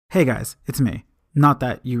Hey guys, it's me. Not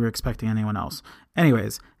that you were expecting anyone else.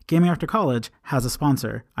 Anyways, Gaming After College has a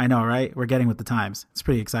sponsor. I know, right? We're getting with the times. It's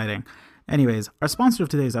pretty exciting. Anyways, our sponsor of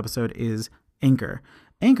today's episode is Anchor.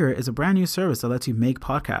 Anchor is a brand new service that lets you make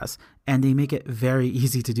podcasts, and they make it very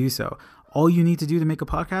easy to do so. All you need to do to make a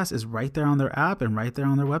podcast is right there on their app and right there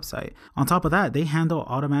on their website. On top of that, they handle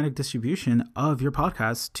automatic distribution of your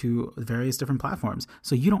podcast to various different platforms,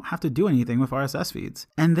 so you don't have to do anything with RSS feeds.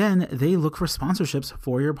 And then they look for sponsorships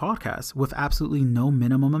for your podcast with absolutely no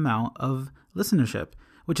minimum amount of listenership,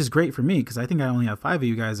 which is great for me because I think I only have 5 of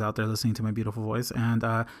you guys out there listening to my beautiful voice. And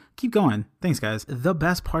keep going. Thanks, guys. The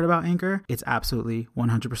best part about Anchor, it's absolutely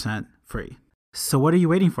 100% free. So what are you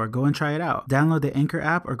waiting for? Go and try it out. Download the Anchor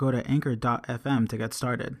app or go to anchor.fm to get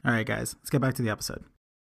started. All right, guys, let's get back to the episode.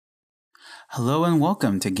 Hello and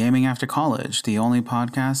welcome to Gaming After College, the only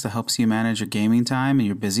podcast that helps you manage your gaming time in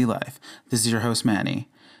your busy life. This is your host, Manny.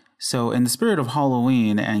 So in the spirit of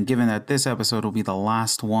Halloween, and given that this episode will be the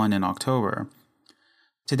last one in October,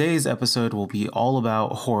 today's episode will be all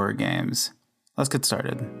about horror games. Let's get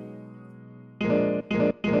started.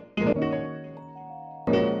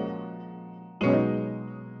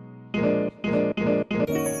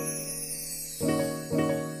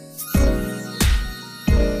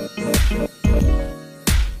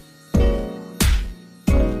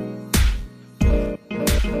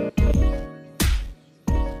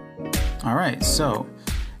 All right, so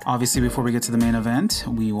obviously before we get to the main event,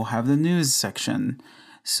 we will have the news section.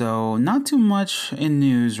 So not too much in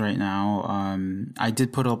news right now. I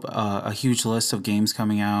did put up a huge list of games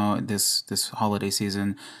coming out this holiday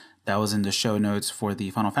season. That was in the show notes for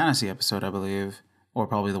the Final Fantasy episode, I believe, or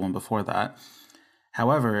probably the one before that.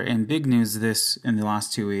 However, in big news in the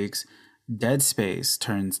last 2 weeks, Dead Space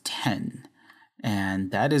turns 10.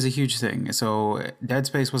 And that is a huge thing. So Dead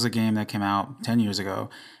Space was a game that came out 10 years ago.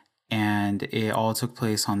 And it all took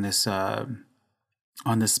place on this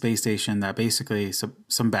space station that basically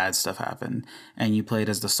some bad stuff happened. And you played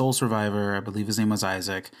as the sole survivor. I believe his name was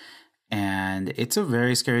Isaac. And it's a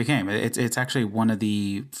very scary game. It's actually one of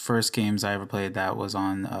the first games I ever played that was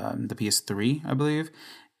on the PS3, I believe.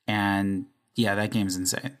 And yeah, that game's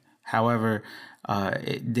insane. However,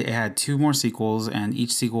 it had 2 more sequels, and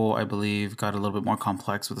each sequel, I believe, got a little bit more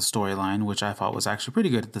complex with the storyline, which I thought was actually pretty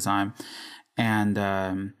good at the time.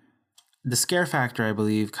 And the scare factor, I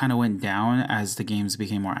believe, kind of went down as the games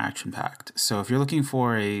became more action-packed. So if you're looking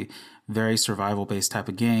for a very survival-based type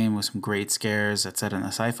of game with some great scares that's set in a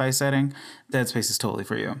sci-fi setting, Dead Space is totally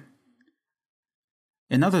for you.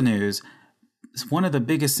 In other news, one of the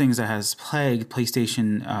biggest things that has plagued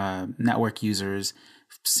PlayStation Network users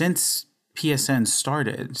since PSN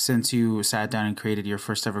started, since you sat down and created your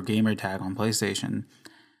first ever gamer tag on PlayStation,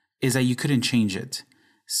 is that you couldn't change it.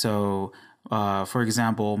 So for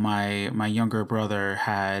example, my younger brother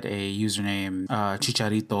had a username,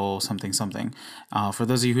 Chicharito something. For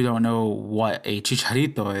those of you who don't know what a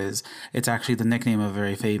Chicharito is, it's actually the nickname of a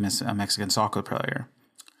very famous Mexican soccer player.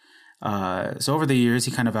 So over the years,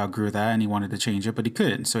 he kind of outgrew that and he wanted to change it, but he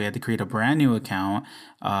couldn't. So he had to create a brand new account.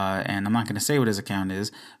 And I'm not going to say what his account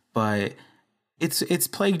is, but it's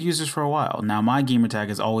plagued users for a while. Now, my gamer tag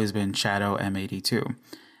has always been Shadow M82.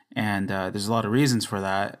 And there's a lot of reasons for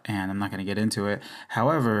that, and I'm not going to get into it.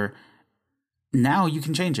 However, now you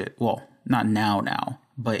can change it. Well, not now,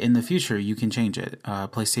 but in the future you can change it.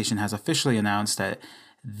 PlayStation has officially announced that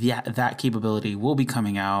that capability will be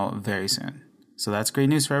coming out very soon. So that's great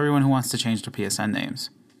news for everyone who wants to change their PSN names.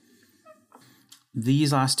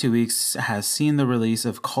 These last 2 weeks has seen the release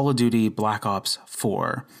of Call of Duty Black Ops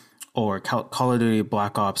 4, or Call of Duty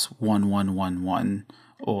Black Ops 1111.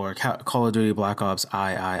 Or Call of Duty Black Ops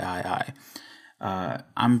I.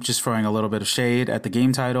 I'm just throwing a little bit of shade at the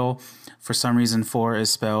game title. For some reason, 4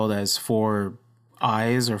 is spelled as 4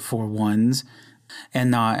 I's or 4 1s,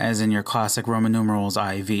 and not as in your classic Roman numerals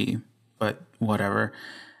IV, but whatever.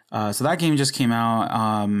 So that game just came out.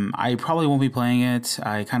 I probably won't be playing it.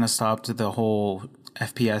 I kind of stopped the whole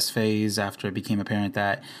FPS phase after it became apparent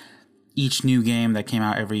that each new game that came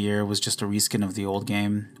out every year was just a reskin of the old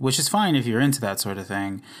game, which is fine if you're into that sort of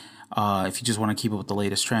thing. If you just want to keep up with the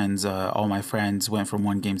latest trends, all my friends went from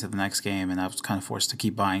one game to the next game, and I was kind of forced to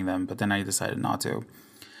keep buying them. But then I decided not to.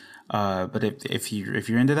 But if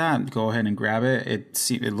you're into that, go ahead and grab it.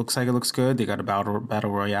 It looks like it looks good. They got a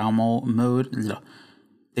battle royale mode.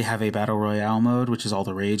 They have a battle royale mode, which is all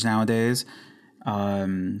the rage nowadays.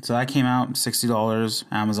 So that came out $60,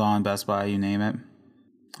 Amazon, Best Buy, you name it.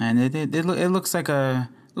 And it looks like a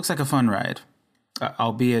fun ride,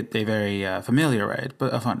 albeit a very familiar ride,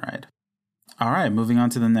 but a fun ride. All right, moving on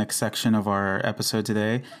to the next section of our episode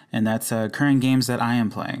today, and that's current games that I am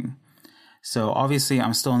playing. So obviously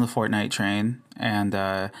I'm still on the Fortnite train, and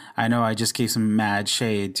I know I just gave some mad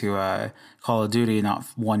shade to Call of Duty not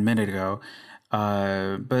 1 minute ago.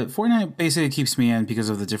 But Fortnite basically keeps me in because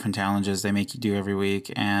of the different challenges they make you do every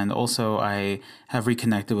week. And also I have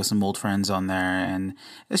reconnected with some old friends on there, and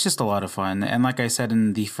it's just a lot of fun. And like I said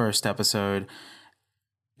in the first episode,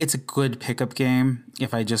 it's a good pickup game.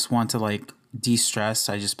 If I just want to like de-stress,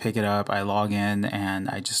 I just pick it up, I log in, and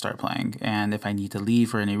I just start playing. And if I need to leave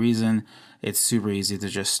for any reason, it's super easy to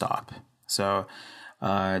just stop. So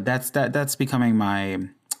that's becoming my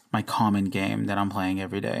common game that I'm playing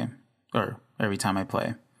every day, or every time I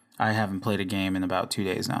play. I haven't played a game in about 2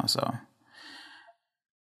 days now, so.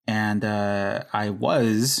 And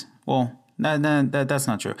that's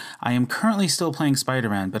not true. I am currently still playing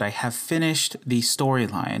Spider-Man, but I have finished the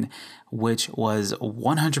storyline, which was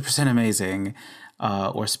 100% amazing,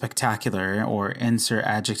 or spectacular, or insert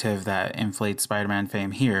adjective that inflates Spider-Man fame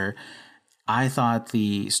here. I thought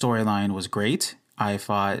the storyline was great. I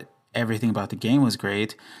thought everything about the game was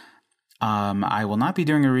great. I will not be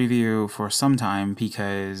doing a review for some time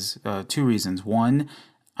because 2 reasons. One,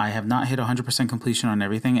 I have not hit 100% completion on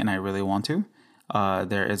everything, and I really want to.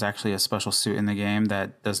 There is actually a special suit in the game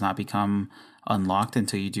that does not become unlocked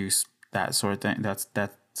until you do that sort of thing. That's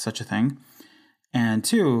such a thing. And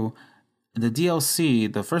 2, the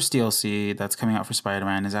DLC, the first DLC that's coming out for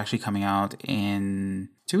Spider-Man is actually coming out in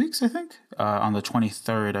 2 weeks, I think, on the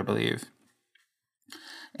 23rd, I believe.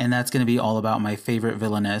 And that's going to be all about my favorite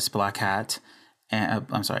villainess, Black Cat. And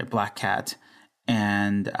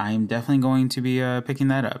I'm definitely going to be picking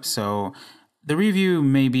that up. So the review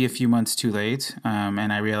may be a few months too late,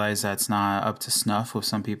 and I realize that's not up to snuff with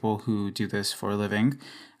some people who do this for a living,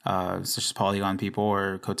 such as Polygon people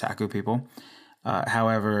or Kotaku people.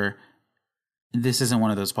 However, this isn't one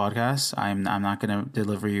of those podcasts. I'm not going to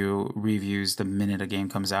deliver you reviews the minute a game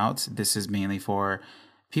comes out. This is mainly for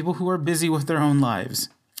people who are busy with their own lives,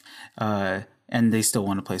 and they still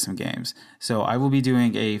want to play some games. So I will be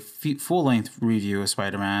doing a full-length review of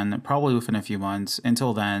Spider-Man probably within a few months.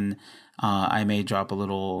 Until then, I may drop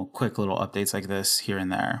quick little updates like this here and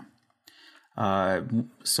there.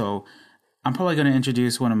 So I'm probably going to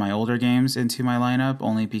introduce one of my older games into my lineup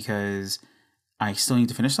only because I still need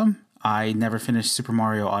to finish them. I never finished Super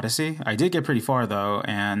Mario Odyssey. I did get pretty far though,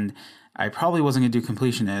 and I probably wasn't going to do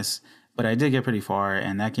Completionist, but I did get pretty far,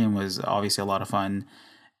 and that game was obviously a lot of fun.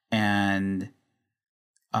 And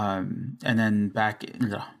then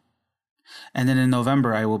in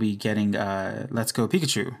November I will be getting Let's Go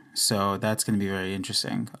Pikachu, so that's going to be very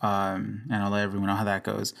interesting. And I'll let everyone know how that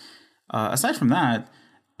goes. Aside from that,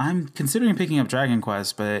 I'm considering picking up Dragon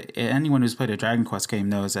Quest, but anyone who's played a Dragon Quest game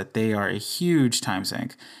knows that they are a huge time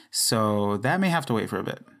sink, so that may have to wait for a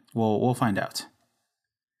bit. We'll find out.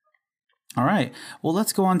 All right, well,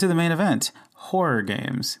 let's go on to the main event: horror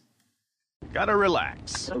games. Gotta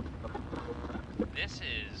relax. This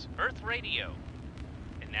is Earth Radio.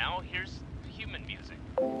 And now here's human music.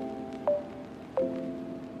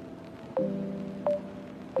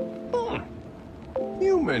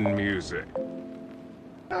 Human music.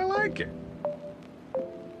 I like it.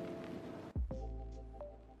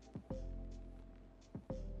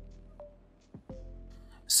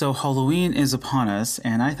 So Halloween is upon us,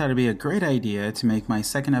 and I thought it'd be a great idea to make my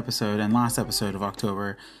second episode and last episode of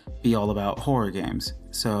October be all about horror games.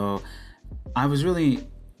 So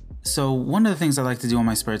one of the things I like to do in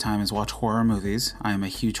my spare time is watch horror movies. I'm a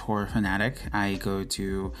huge horror fanatic. I go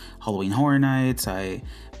to Halloween Horror Nights. I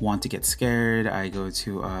want to get scared. I go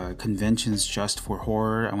to conventions just for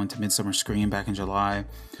horror. I went to Midsummer Scream back in July.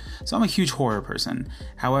 So I'm a huge horror person.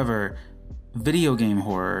 However, video game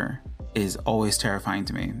horror is always terrifying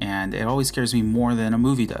to me, and it always scares me more than a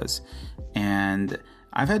movie does. And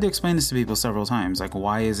I've had to explain this to people several times, like,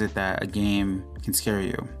 why is it that a game can scare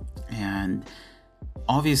you? And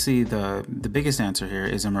obviously the biggest answer here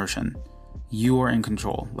is immersion. You are in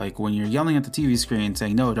control. Like when you're yelling at the TV screen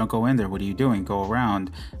saying, no, don't go in there, what are you doing? Go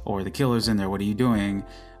around. Or the killer's in there, what are you doing?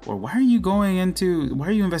 Or why are you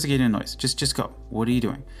investigating a noise? Just go. What are you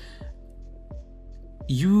doing?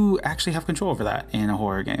 You actually have control over that in a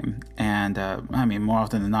horror game. And more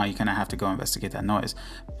often than not, you kind of have to go investigate that noise.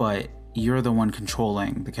 But you're the one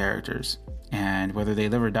controlling the characters. And whether they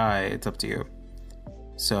live or die, it's up to you.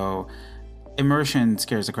 So immersion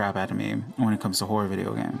scares the crap out of me when it comes to horror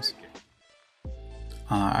video games.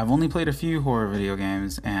 I've only played a few horror video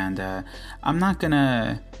games, and I'm not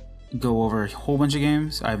gonna go over a whole bunch of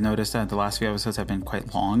games. I've noticed that the last few episodes have been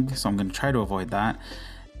quite long, so I'm gonna try to avoid that.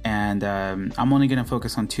 And I'm only gonna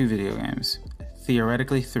focus on 2 video games.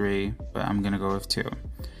 Theoretically 3, but I'm gonna go with 2.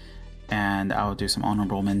 And I'll do some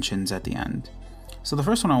honorable mentions at the end. So the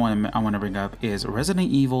first one I want to bring up is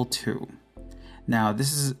Resident Evil 2. Now,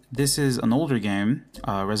 this is an older game.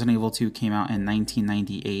 Resident Evil 2 came out in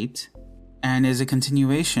 1998 and is a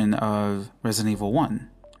continuation of Resident Evil 1.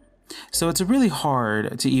 So it's really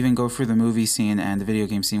hard to even go through the movie scene and the video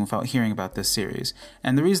game scene without hearing about this series.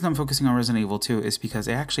 And the reason I'm focusing on Resident Evil 2 is because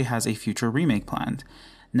it actually has a future remake planned.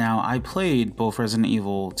 Now, I played both Resident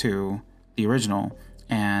Evil 2, the original,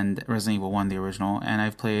 and Resident Evil 1, the original, and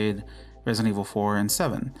I've played Resident Evil 4 and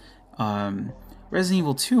 7. Resident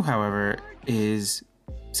Evil 2, however, is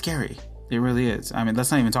scary. It really is. I mean,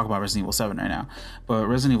 let's not even talk about Resident Evil 7 right now. But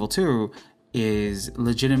Resident Evil 2 is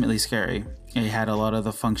legitimately scary. It had a lot of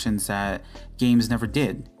the functions that games never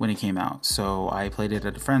did when it came out. So I played it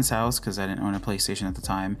at a friend's house because I didn't own a PlayStation at the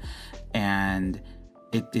time. And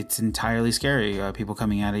it's entirely scary. People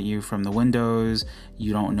coming at you from the windows.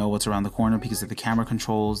 You don't know what's around the corner because of the camera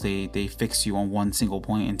controls. They fix you on one single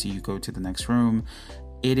point until you go to the next room.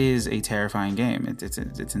 It is a terrifying game. It's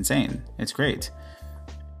insane. It's great.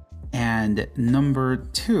 And number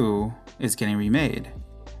 2 is getting remade.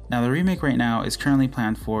 Now, the remake right now is currently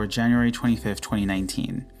planned for January 25th,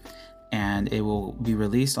 2019. And it will be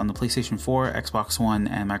released on the PlayStation 4, Xbox One,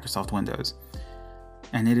 and Microsoft Windows.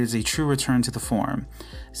 And it is a true return to the form.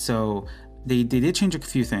 So they did change a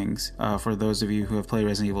few things. For those of you who have played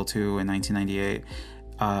Resident Evil 2 in 1998,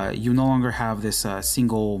 you no longer have this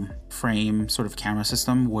single frame sort of camera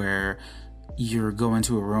system where you go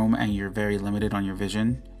into a room and you're very limited on your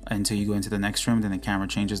vision until you go into the next room, then the camera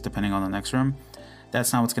changes depending on the next room.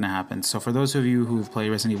 That's not what's going to happen. So for those of you who've played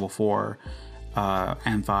Resident Evil 4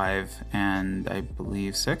 and 5 and I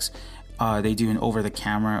believe 6, they do an over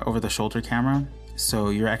the shoulder camera. So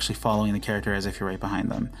you're actually following the character as if you're right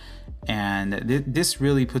behind them. And this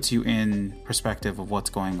really puts you in perspective of what's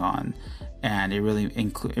going on. And it really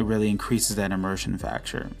increases that immersion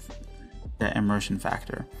factor.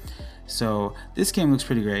 So this game looks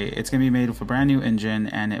pretty great. It's going to be made with a brand new engine,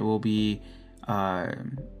 and it will be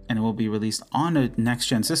released on a next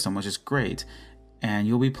gen system, which is great. And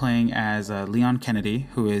you'll be playing as Leon Kennedy,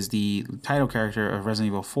 who is the title character of Resident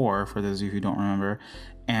Evil 4, for those of you who don't remember.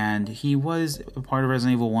 And he was a part of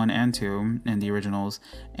Resident Evil 1 and 2 in the originals.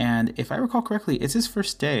 And if I recall correctly, it's his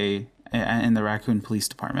first day in the Raccoon Police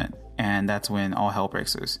Department. And that's when all hell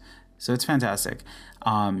breaks loose. So it's fantastic.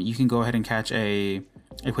 You can go ahead and catch a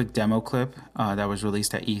quick demo clip that was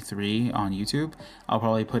released at E3 on YouTube. I'll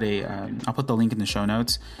probably put I'll put the link in the show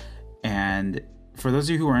notes. And for those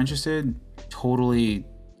of you who are interested, totally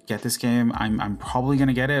get this game. I'm probably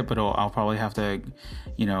gonna get it, but I'll probably have to,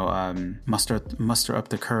 muster up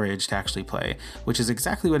the courage to actually play, which is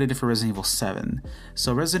exactly what I did for Resident Evil 7.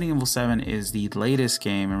 So Resident Evil 7 is the latest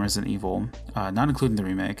game in Resident Evil, not including the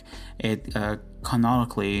remake.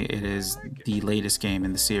 Canonically, it is the latest game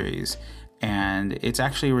in the series, and it's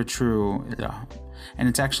actually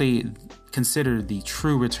it's actually considered the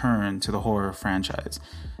true return to the horror franchise.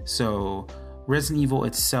 So Resident Evil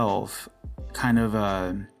itself kind of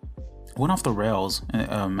went off the rails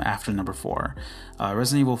after number 4.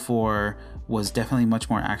 Resident Evil 4 was definitely much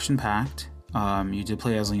more action-packed. You did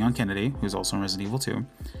play as Leon Kennedy, who's also in Resident Evil 2,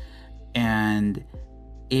 and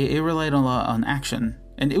it relied a lot on action,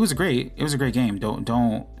 and it was a great game.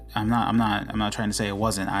 I'm not trying to say it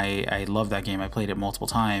wasn't. I love that game. I played it multiple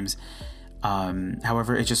times.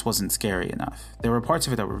 However, it just wasn't scary enough. There were parts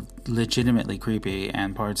of it that were legitimately creepy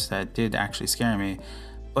and parts that did actually scare me,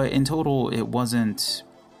 but in total, it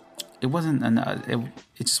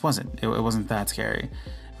just wasn't that scary.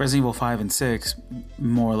 Resident Evil 5 and 6,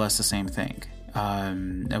 more or less the same thing.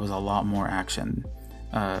 There was a lot more action.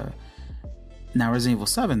 Now, Resident Evil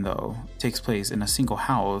 7, though, takes place in a single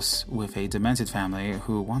house with a demented family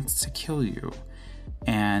who wants to kill you.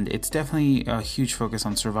 And it's definitely a huge focus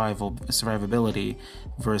on survivability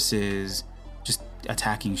versus just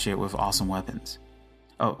attacking shit with awesome weapons.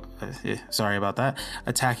 Sorry about that.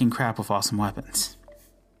 Attacking crap with awesome weapons.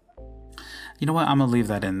 You know what? I'm going to leave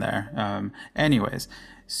that in there. Anyways,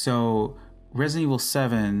 so Resident Evil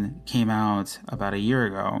 7 came out about a year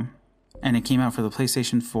ago, and it came out for the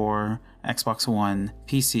PlayStation 4, Xbox One,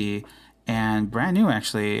 PC, and brand new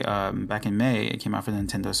actually, back in May, it came out for the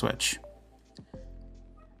Nintendo Switch.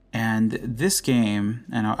 And this game,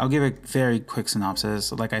 and I'll give a very quick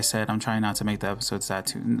synopsis. Like I said, I'm trying not to make the episodes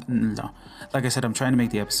Like I said, I'm trying to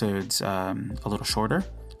make the episodes a little shorter.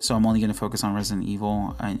 So I'm only going to focus on Resident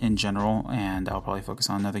Evil in general, and I'll probably focus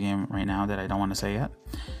on another game right now that I don't want to say yet.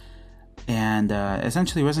 And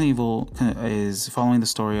essentially, Resident Evil is following the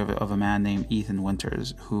story of a man named Ethan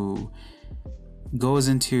Winters, who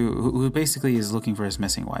basically is looking for his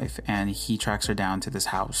missing wife, and he tracks her down to this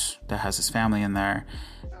house that has his family in there.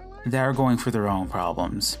 they're going through their own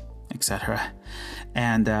problems, etc.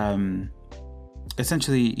 And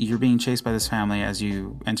essentially, you're being chased by this family as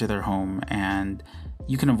you enter their home, and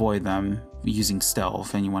you can avoid them using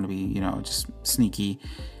stealth, and you want to be, just sneaky.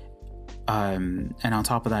 And on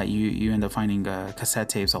top of that, you end up finding cassette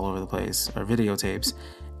tapes all over the place, or videotapes,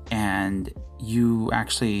 and you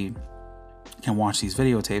actually can watch these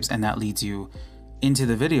videotapes, and that leads you into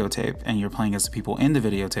the videotape, and you're playing as the people in the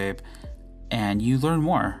videotape, and you learn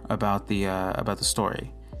more about the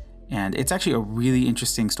story. And it's actually a really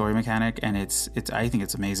interesting story mechanic, and it's I think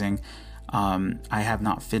it's amazing. I have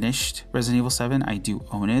not finished Resident Evil 7. I do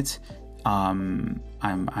own it. I'm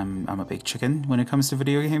a big chicken when it comes to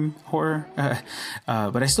video game horror,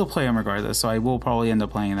 but I still play them regardless. So I will probably end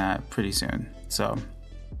up playing that pretty soon. So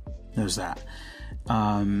there's that.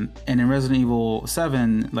 And in Resident Evil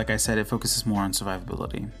 7, like I said, it focuses more on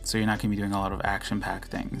survivability. So you're not going to be doing a lot of action-packed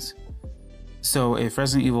things. So if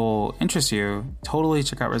Resident Evil interests you, totally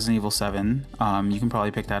check out Resident Evil 7. You can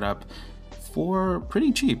probably pick that up for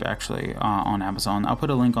pretty cheap, actually, on Amazon. I'll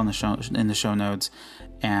put a link in the show notes.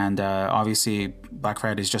 And obviously, Black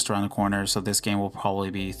Friday is just around the corner, so this game will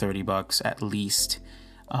probably be $30 at least.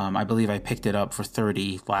 I believe I picked it up for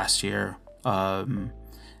 $30 last year.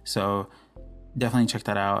 So definitely check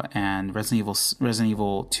that out. And Resident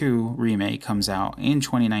Evil 2 remake comes out in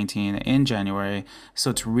 2019 in January, so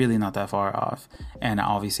it's really not that far off. And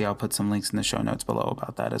obviously I'll put some links in the show notes below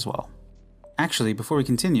about that as well. Actually, before we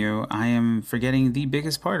continue, I am forgetting the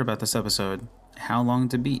biggest part about this episode: how long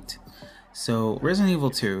to beat. So Resident Evil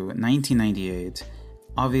 2 1998,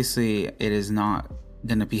 obviously it is not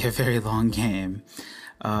going to be a very long game.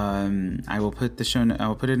 I will put it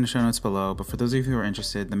in the show notes below, but for those of you who are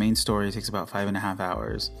interested, the main story takes about 5.5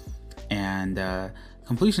 hours, and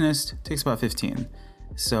Completionist takes about 15.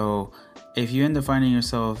 So if you end up finding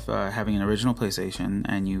yourself having an original PlayStation,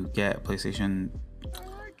 and you get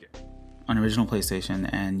an original PlayStation,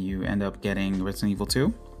 and you end up getting Resident Evil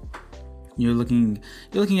 2, you're looking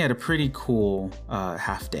at a pretty cool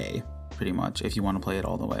half day, pretty much, if you want to play it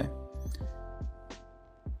all the way.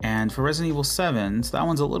 And for Resident Evil 7, so that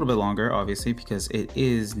one's a little bit longer, obviously, because it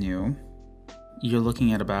is new. You're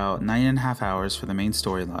looking at about 9.5 hours for the main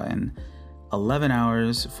storyline, 11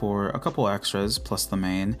 hours for a couple extras plus the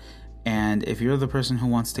main, and if you're the person who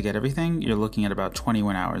wants to get everything, you're looking at about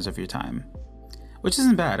 21 hours of your time. Which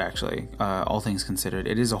isn't bad, actually, all things considered.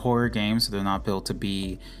 It is a horror game, so they're not built to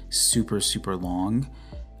be super, super long.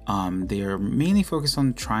 They are mainly focused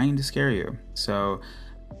on trying to scare you. So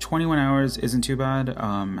 21 hours isn't too bad.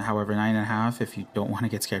 However, 9.5, if you don't want to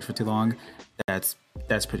get scared for too long, that's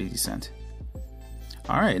pretty decent.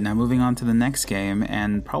 All right, now moving on to the next game,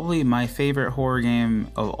 and probably my favorite horror game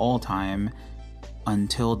of all time,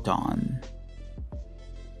 Until Dawn.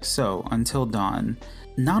 So, Until Dawn.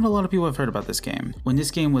 Not a lot of people have heard about this game. When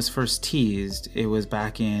this game was first teased, it was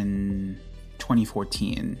back in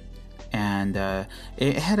 2014. And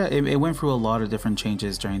it went through a lot of different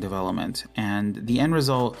changes during development, and the end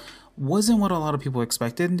result wasn't what a lot of people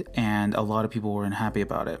expected, and a lot of people weren't happy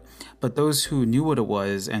about it. But those who knew what it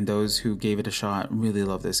was and those who gave it a shot really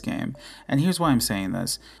love this game. And here's why I'm saying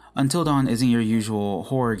this. Until Dawn isn't your usual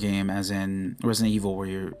horror game, as in Resident Evil, where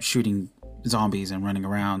you're shooting zombies and running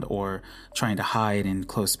around, or trying to hide in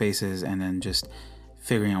closed spaces and then just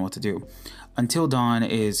figuring out what to do. Until Dawn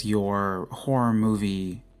is your horror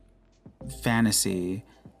movie fantasy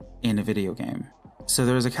in a video game. So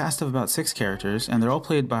there's a cast of about 6 characters, and they're all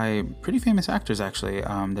played by pretty famous actors, actually,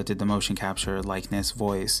 that did the motion capture, likeness,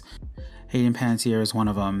 voice. Hayden Panettiere is one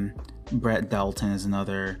of them. Brett Dalton is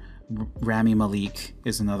another. Rami Malek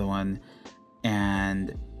is another one.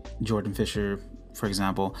 And Jordan Fisher, for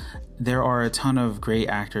example. There are a ton of great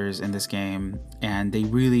actors in this game, and they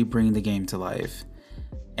really bring the game to life.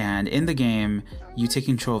 And in the game, you take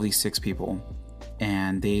control of these 6 people,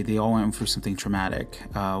 and they all went through something traumatic.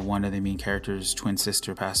 One of the main characters' twin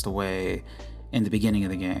sister passed away in the beginning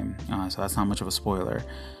of the game, so that's not much of a spoiler.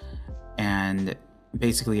 And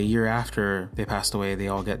basically, a year after they passed away, they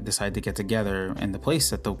all decide to get together, and the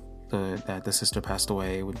place that the sister passed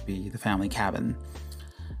away would be the family cabin.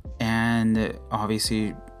 And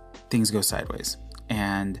obviously, things go sideways.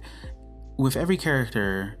 And with every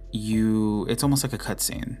character, it's almost like a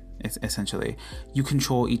cutscene. It's essentially, you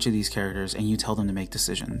control each of these characters and you tell them to make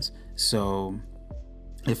decisions. So,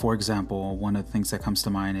 if, for example, one of the things that comes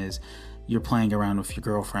to mind is you're playing around with your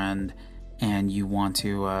girlfriend and you want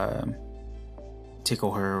to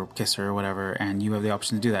tickle her, kiss her, or whatever, and you have the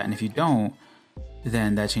option to do that. And if you don't,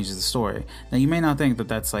 then that changes the story. Now, you may not think that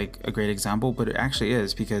that's like a great example, but it actually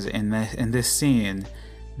is, because in this scene,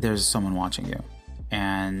 there's someone watching you.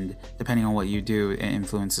 and depending on what you do, it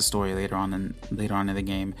influences the story later on in the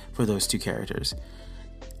game for those two characters.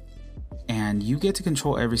 And you get to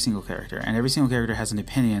control every single character, and every single character has an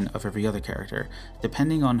opinion of every other character.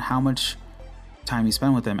 Depending on how much time you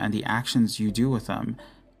spend with them and the actions you do with them,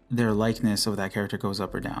 their likeness of that character goes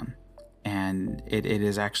up or down. And it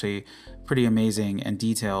is actually pretty amazing and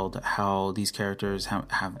detailed how these characters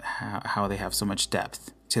how they have so much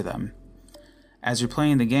depth to them. As you're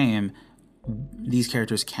playing the game, these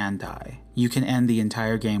characters can die. You can end the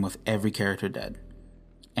entire game with every character dead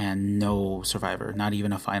and no survivor, not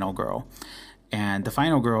even a final girl. And the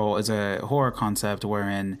final girl is a horror concept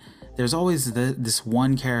wherein there's always this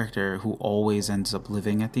one character who always ends up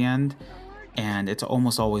living at the end, and it's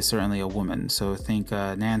almost always certainly a woman. So think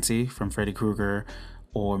Nancy from Freddy Krueger,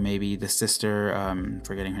 or maybe the sister,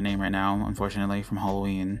 forgetting her name right now, unfortunately, from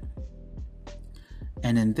Halloween.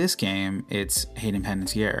 And in this game, it's Hayden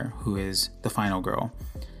Panettiere, who is the final girl.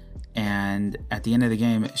 And at the end of the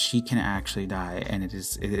game, she can actually die, and it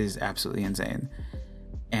is absolutely insane.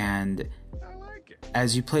 And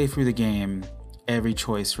as you play through the game, every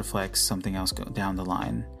choice reflects something else down the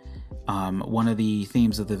line. One of the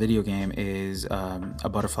themes of the video game is a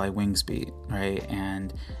butterfly wings beat, right?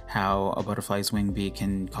 And how a butterfly's wing beat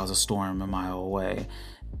can cause a storm a mile away.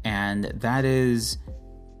 And that is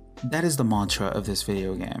the mantra of this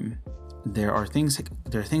video game. There are things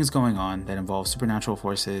going on that involve supernatural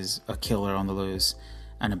forces, a killer on the loose,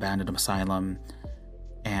 an abandoned asylum,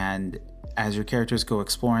 and as your characters go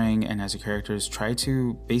exploring and as your characters try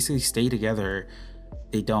to basically stay together,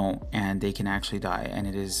 they don't, and they can actually die. And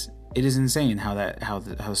it is insane how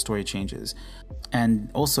the story changes.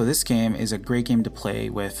 And also, this game is a great game to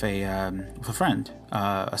play with a friend,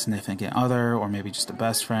 a significant other, or maybe just a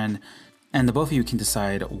best friend, and the both of you can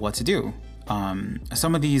decide what to do.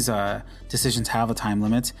 Some of these decisions have a time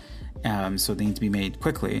limit, so they need to be made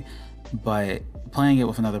quickly, but playing it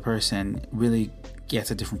with another person really gets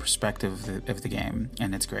a different perspective of the game,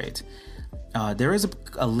 and it's great. There is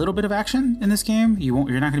a little bit of action in this game.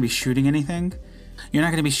 You're not going to be shooting anything.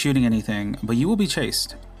 But you will be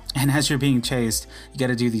chased. And as you're being chased, you got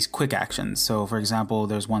to do these quick actions. So, for example,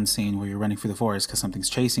 there's one scene where you're running through the forest because something's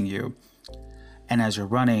chasing you. And as you're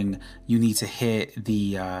running, you need to hit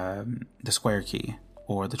the square key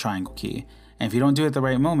or the triangle key. And if you don't do it at the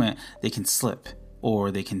right moment, they can slip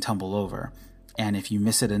or they can tumble over. And if you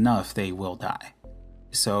miss it enough, they will die.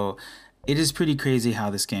 So it is pretty crazy how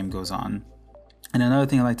this game goes on. And another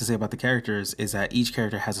thing I like to say about the characters is that each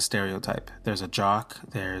character has a stereotype. There's a jock,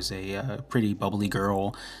 there's a pretty bubbly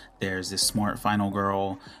girl, there's this smart final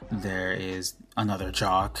girl, there is another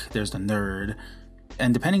jock, there's the nerd.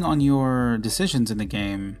 And depending on your decisions in the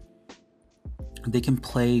game, they can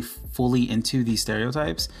play fully into these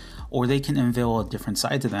stereotypes, or they can unveil a different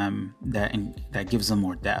side to them that gives them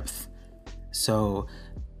more depth. So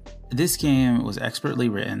this game was expertly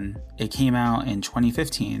written. It came out in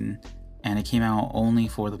 2015, and it came out only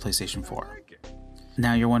for the PlayStation 4.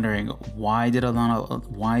 Now you're wondering, why did a lot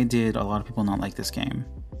of people not like this game?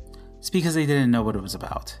 It's because they didn't know what it was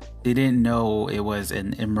about. They didn't know it was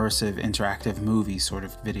an immersive, interactive movie sort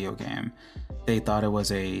of video game. They thought it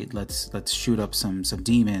was a let's shoot up some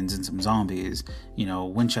demons and some zombies,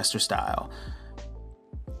 Winchester style.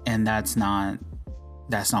 And that's not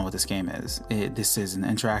what this game is. This is an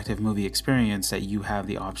interactive movie experience that you have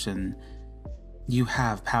the option. You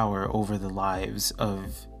have power over the lives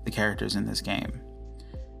of the characters in this game.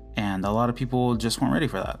 And a lot of people just weren't ready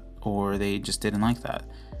for that, or they just didn't like that.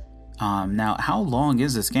 Now, how long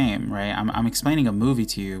is this game, right? I'm explaining a movie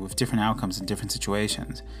to you with different outcomes in different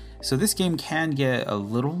situations. So this game can get a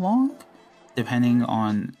little long, depending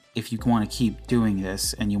on if you want to keep doing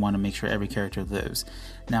this and you want to make sure every character lives.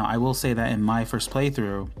 Now, I will say that in my first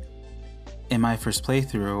playthrough,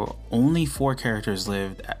 only 4 characters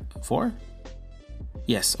lived. 4?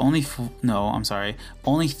 Yes, only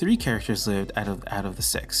 3 characters lived out of the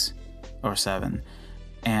 6 or 7.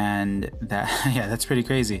 And that's pretty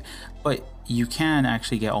crazy. But you can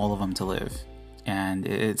actually get all of them to live, and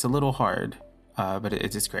it's a little hard, but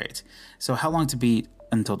it's great. So how long to beat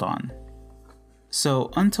Until Dawn?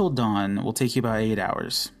 So Until Dawn will take you about 8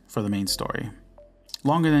 hours for the main story.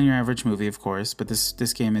 Longer than your average movie, of course, but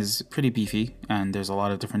this game is pretty beefy, and there's a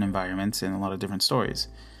lot of different environments and a lot of different stories.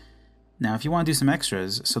 Now, if you want to do some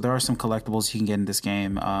extras, so there are some collectibles you can get in this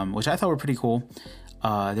game, which I thought were pretty cool.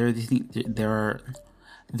 There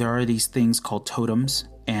are these things called totems,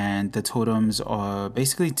 and the totems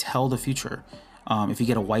basically tell the future. If you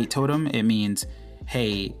get a white totem, it means,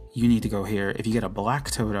 hey, you need to go here. If you get a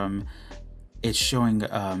black totem, it's showing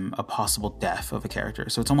a possible death of a character.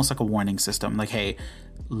 So it's almost like a warning system, like, hey,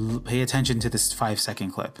 pay attention to this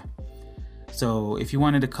 5-second clip. So if you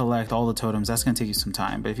wanted to collect all the totems, that's going to take you some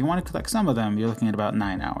time. But if you want to collect some of them, you're looking at about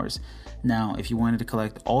 9 hours. Now, if you wanted to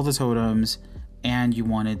collect all the totems and you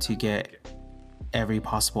wanted to get every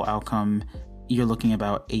possible outcome, you're looking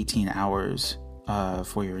about 18 hours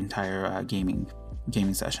for your entire gaming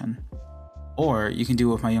session. Or you can do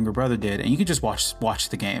what my younger brother did, and you can just watch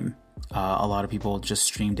the game. A lot of people just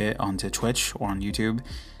streamed it onto Twitch or on YouTube,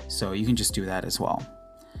 so you can just do that as well.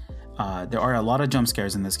 There are a lot of jump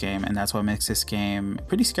scares in this game, and that's what makes this game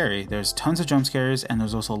pretty scary. There's tons of jump scares, and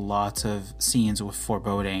there's also lots of scenes with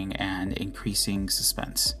foreboding and increasing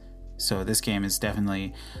suspense. So this game is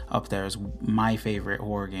definitely up there as my favorite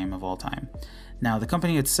horror game of all time. Now, the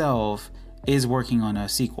company itself is working on a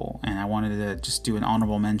sequel, and I wanted to just do an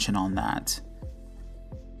honorable mention on that.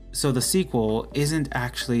 So the sequel isn't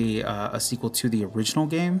actually a sequel to the original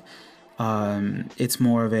game. It's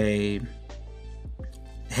more of a,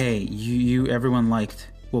 hey, everyone liked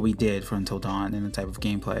what we did for Until Dawn and the type of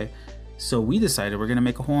gameplay, so we decided we're going to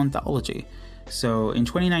make a whole anthology. So in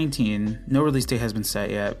 2019, no release date has been set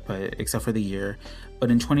yet, but except for the year.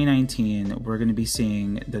 But in 2019, we're going to be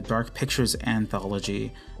seeing the Dark Pictures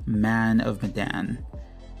anthology, Man of Medan.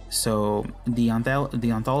 So the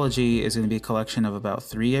anthology is going to be a collection of about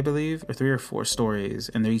 3 or 4 stories,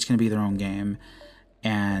 and they're each going to be their own game,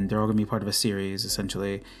 and they're all going to be part of a series,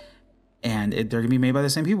 essentially. And they're going to be made by the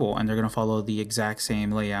same people, and they're going to follow the exact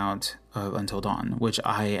same layout of Until Dawn, which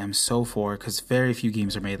I am so for, because very few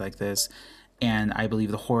games are made like this. And I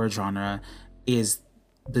believe the horror genre is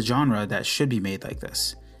the genre that should be made like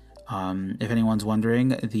this. If anyone's wondering,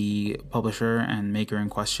 the publisher and maker in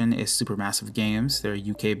question is Supermassive Games. They're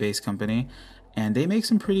a UK-based company, and they make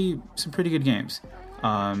some pretty good games.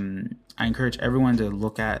 I encourage everyone to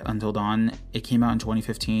look at Until Dawn. It came out in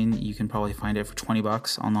 2015. You can probably find it for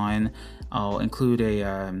 $20 online. I'll include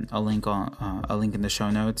a link in the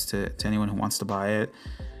show notes to anyone who wants to buy it.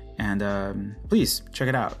 And please check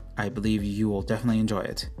it out. I believe you will definitely enjoy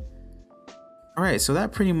it. All right, so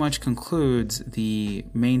that pretty much concludes the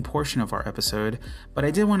main portion of our episode, but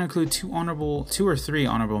I did want to include 2 or 3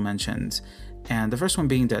 honorable mentions, and the first one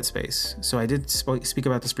being Dead Space. So I did speak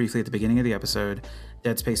about this briefly at the beginning of the episode.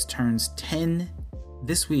 Dead Space turns 10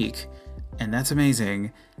 this week, and that's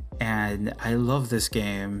amazing, and I love this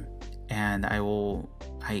game, and I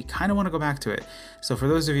kind of want to go back to it. So for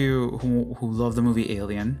those of you who love the movie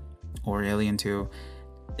Alien, or Alien 2,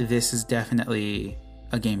 this is definitely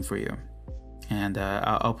a game for you. And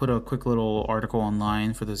I'll put a quick little article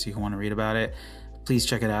online for those of you who want to read about it. Please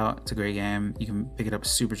check it out. It's a great game. You can pick it up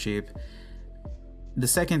super cheap. The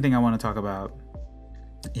second thing I want to talk about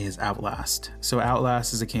is Outlast. So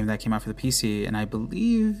Outlast is a game that came out for the PC, and I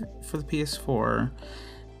believe for the PS4.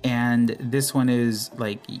 And this one is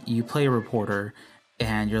like, you play a reporter,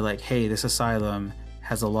 and you're like, hey, this asylum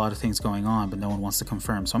has a lot of things going on, but no one wants to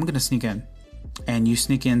confirm. So I'm going to sneak in. And you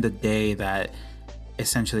sneak in the day that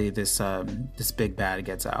essentially this big bad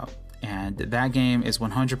gets out, and that game is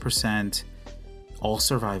 100% all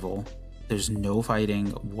survival. There's no fighting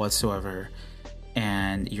whatsoever,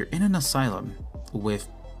 and you're in an asylum with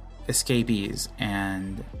escapees,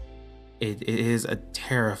 and it is a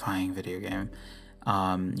terrifying video game.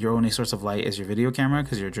 Your only source of light is your video camera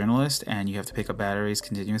because you're a journalist, and you have to pick up batteries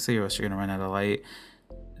continuously or else you're gonna run out of light.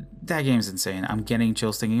 That game's insane. I'm getting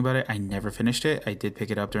chills thinking about it. I never finished it. I did pick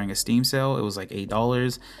it up during a Steam sale. It was like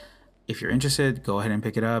 $8. If you're interested, go ahead and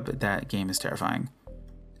pick it up. That game is terrifying.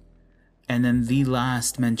 And then the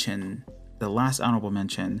last honorable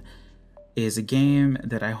mention, is a game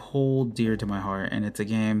that I hold dear to my heart, and it's a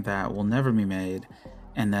game that will never be made,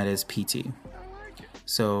 and that is PT.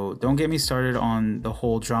 So don't get me started on the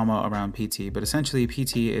whole drama around PT, but essentially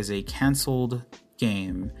PT is a canceled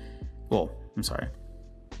game. Well, I'm sorry.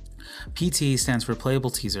 PT stands for Playable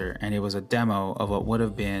Teaser, and it was a demo of what would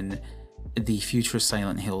have been the future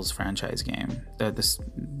Silent Hills franchise game.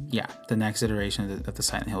 The next iteration of the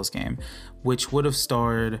Silent Hills game, which would have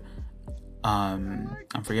starred, I'm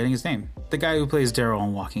forgetting his name, the guy who plays Daryl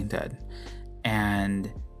on Walking Dead.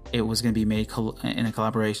 And it was going to be made in a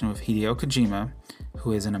collaboration with Hideo Kojima,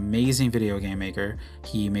 who is an amazing video game maker.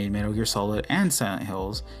 He made Metal Gear Solid and Silent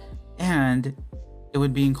Hills. And it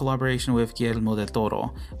would be in collaboration with Guillermo del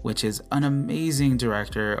Toro, which is an amazing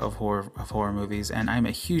director of horror movies, and I'm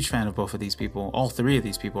a huge fan of both of these people, all 3 of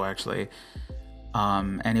these people actually.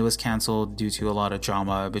 And it was canceled due to a lot of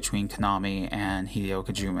drama between Konami and Hideo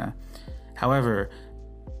Kojima. However,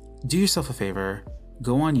 do yourself a favor,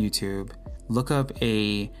 go on YouTube, look up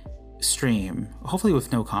a stream, hopefully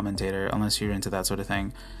with no commentator, unless you're into that sort of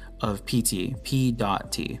thing, of PT,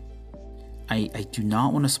 P.T. I do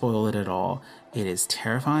not want to spoil it at all. It is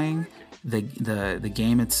terrifying. The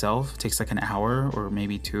game itself takes like an hour or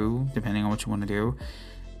maybe 2, depending on what you want to do.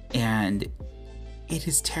 And it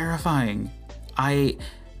is terrifying.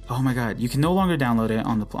 Oh my god, you can no longer download it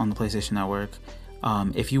on the PlayStation Network.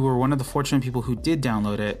 If you were one of the fortunate people who did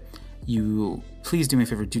download it, please do me a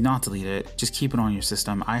favor, do not delete it. Just keep it on your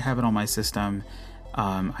system. I have it on my system.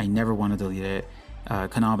 I never want to delete it.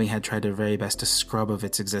 Konami had tried their very best to scrub of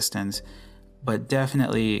its existence, but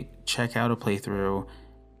definitely check out a playthrough.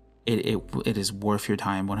 It is worth your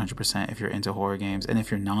time 100% if you're into horror games, and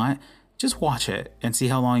if you're not, just watch it and see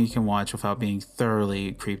how long you can watch without being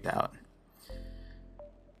thoroughly creeped out.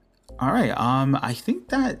 All right, I think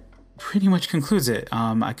that pretty much concludes it.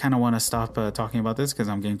 I kind of want to stop talking about this because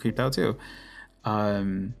I'm getting creeped out too.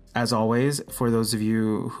 As always, for those of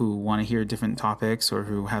you who want to hear different topics or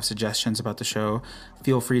who have suggestions about the show,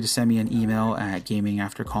 feel free to send me an email at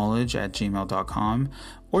gamingaftercollege@gmail.com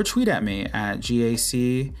or tweet at me at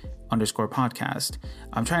GAC_podcast.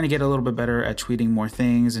 I'm trying to get a little bit better at tweeting more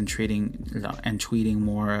things and tweeting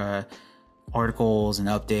more articles and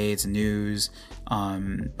updates and news,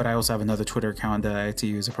 but I also have another Twitter account that I like to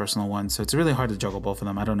use, a personal one, so it's really hard to juggle both of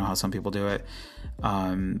them. I don't know how some people do it,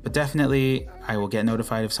 but definitely I will get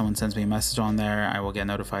notified if someone sends me a message on there. I will get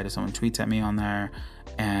notified if someone tweets at me on there,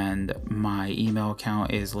 and my email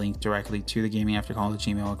account is linked directly to the Gaming After College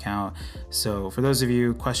email account. So for those of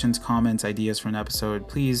you, questions, comments, ideas for an episode,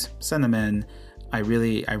 please send them in. I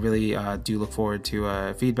really do look forward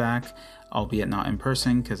to feedback, albeit not in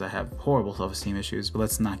person because I have horrible self-esteem issues, but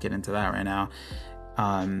let's not get into that right now.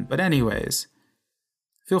 But anyways,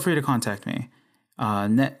 feel free to contact me.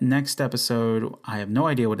 Next episode, I have no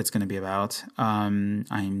idea what it's going to be about.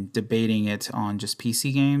 I'm debating it on just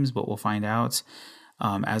PC games, but we'll find out.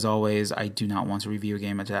 As always, I do not want to review a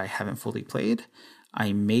game that I haven't fully played.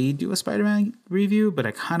 I may do a Spider-Man review, but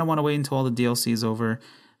I kind of want to wait until all the DLC is over.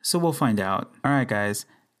 So we'll find out. All right, guys.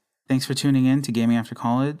 Thanks for tuning in to Gaming After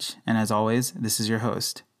College. And as always, this is your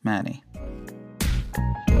host, Manny.